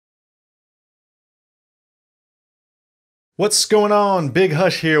What's going on? Big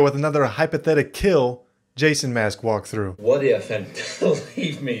Hush here with another HypothetiKILL Jason mask walkthrough. What if, and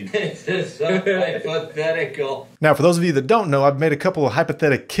believe me, this is so hypothetical. Now, for those of you that don't know, I've made a couple of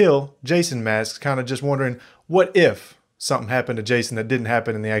HypothetiKILL Jason masks, kind of just wondering, what if something happened to Jason that didn't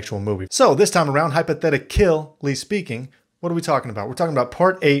happen in the actual movie? So this time around, HypothetiKILL speaking, what are we talking about? We're talking about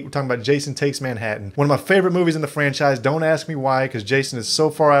part 8. We're talking about Jason Takes Manhattan. One of my favorite movies in the franchise. Don't ask me why, because Jason is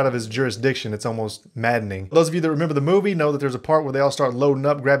so far out of his jurisdiction, it's almost maddening. Those of you that remember the movie know that there's a part where they all start loading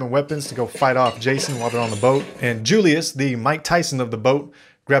up, grabbing weapons to go fight off Jason while they're on the boat. And Julius, the Mike Tyson of the boat,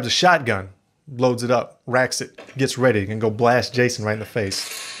 grabs a shotgun, loads it up, racks it, gets ready, and go blast Jason right in the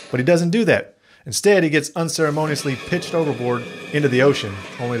face. But he doesn't do that. Instead, he gets unceremoniously pitched overboard into the ocean,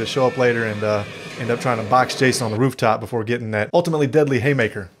 only to show up later and end up trying to box Jason on the rooftop before getting that ultimately deadly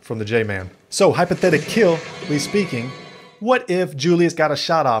haymaker from the J-Man. So, HypothetiKILL speaking, what if Julius got a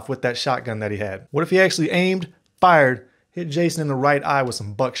shot off with that shotgun that he had? What if he actually aimed, fired, hit Jason in the right eye with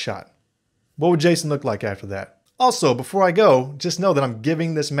some buckshot? What would Jason look like after that? Also, before I go, just know that I'm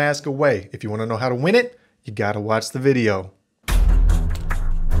giving this mask away. If you want to know how to win it, you gotta watch the video.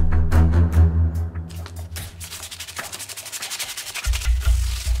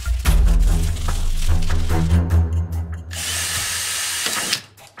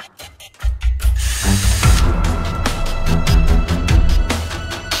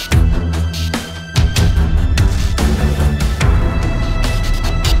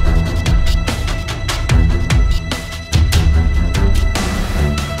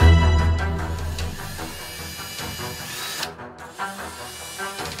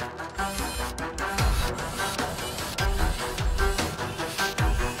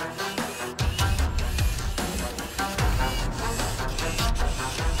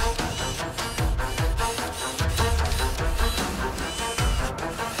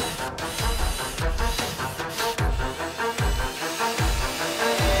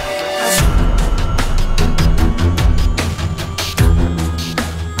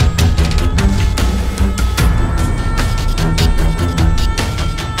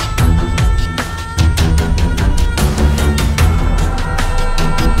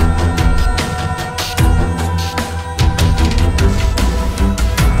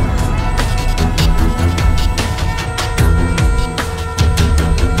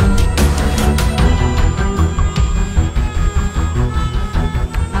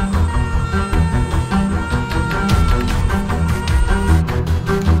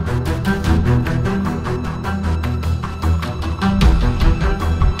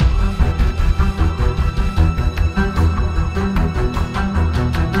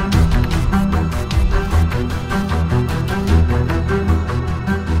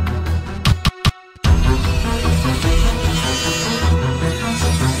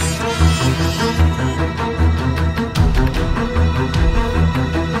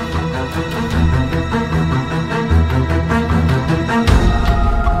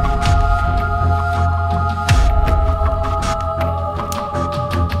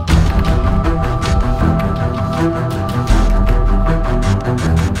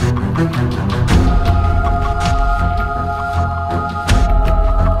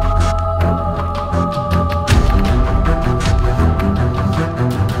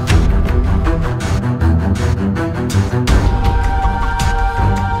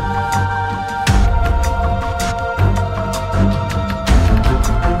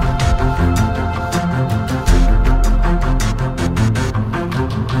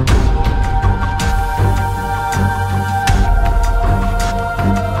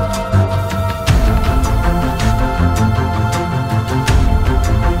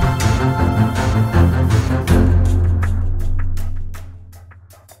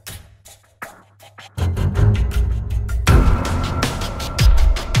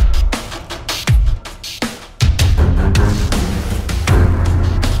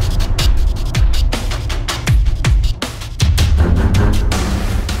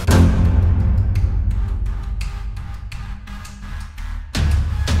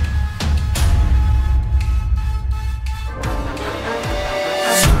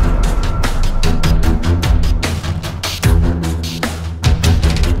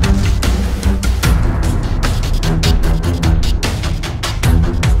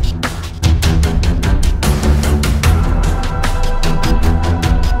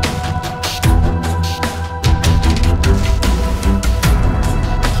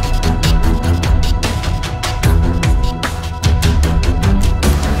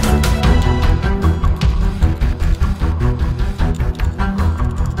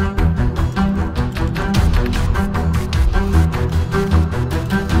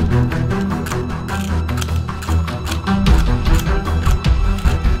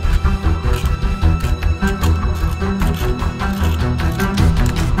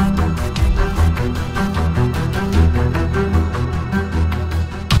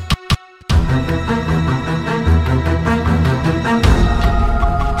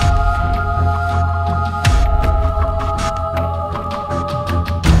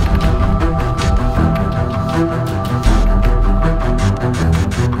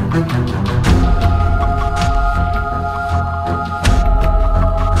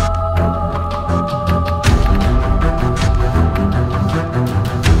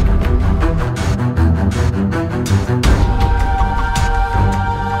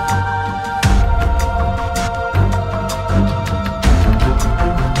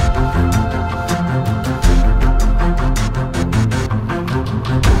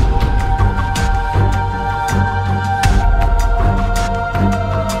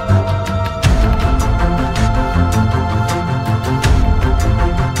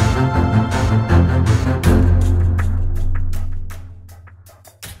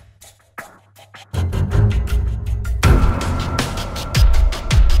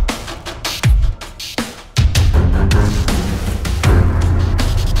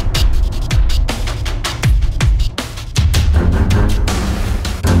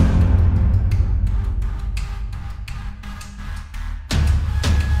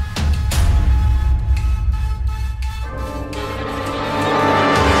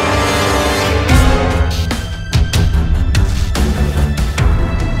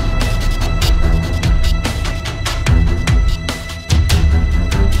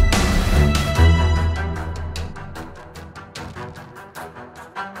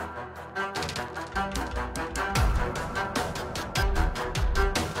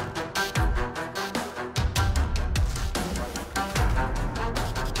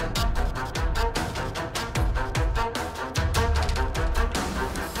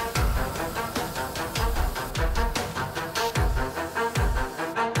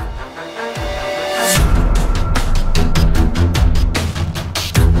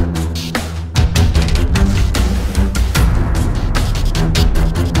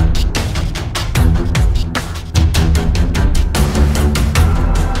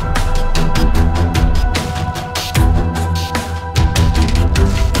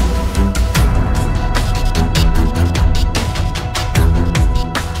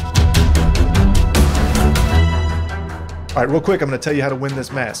 All right, real quick, I'm gonna tell you how to win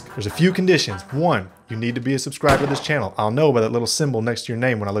this mask. There's a few conditions. 1, you need to be a subscriber to this channel. I'll know by that little symbol next to your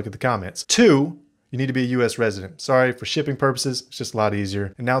name when I look at the comments. 2, you need to be a US resident. Sorry, for shipping purposes, it's just a lot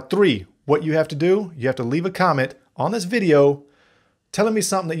easier. And now 3, what you have to do, you have to leave a comment on this video telling me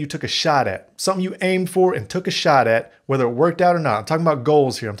something that you took a shot at, something you aimed for and took a shot at, whether it worked out or not. I'm talking about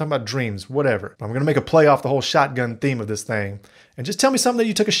goals here. I'm talking about dreams, whatever. I'm gonna make a play off the whole shotgun theme of this thing. And just tell me something that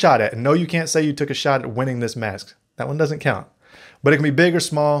you took a shot at. And no, you can't say you took a shot at winning this mask. That one doesn't count. But it can be big or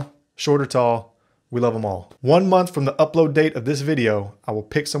small, short or tall. We love them all. 1 month from the upload date of this video, I will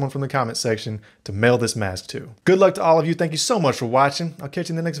pick someone from the comment section to mail this mask to. Good luck to all of you. Thank you so much for watching. I'll catch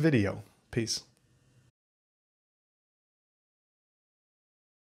you in the next video. Peace.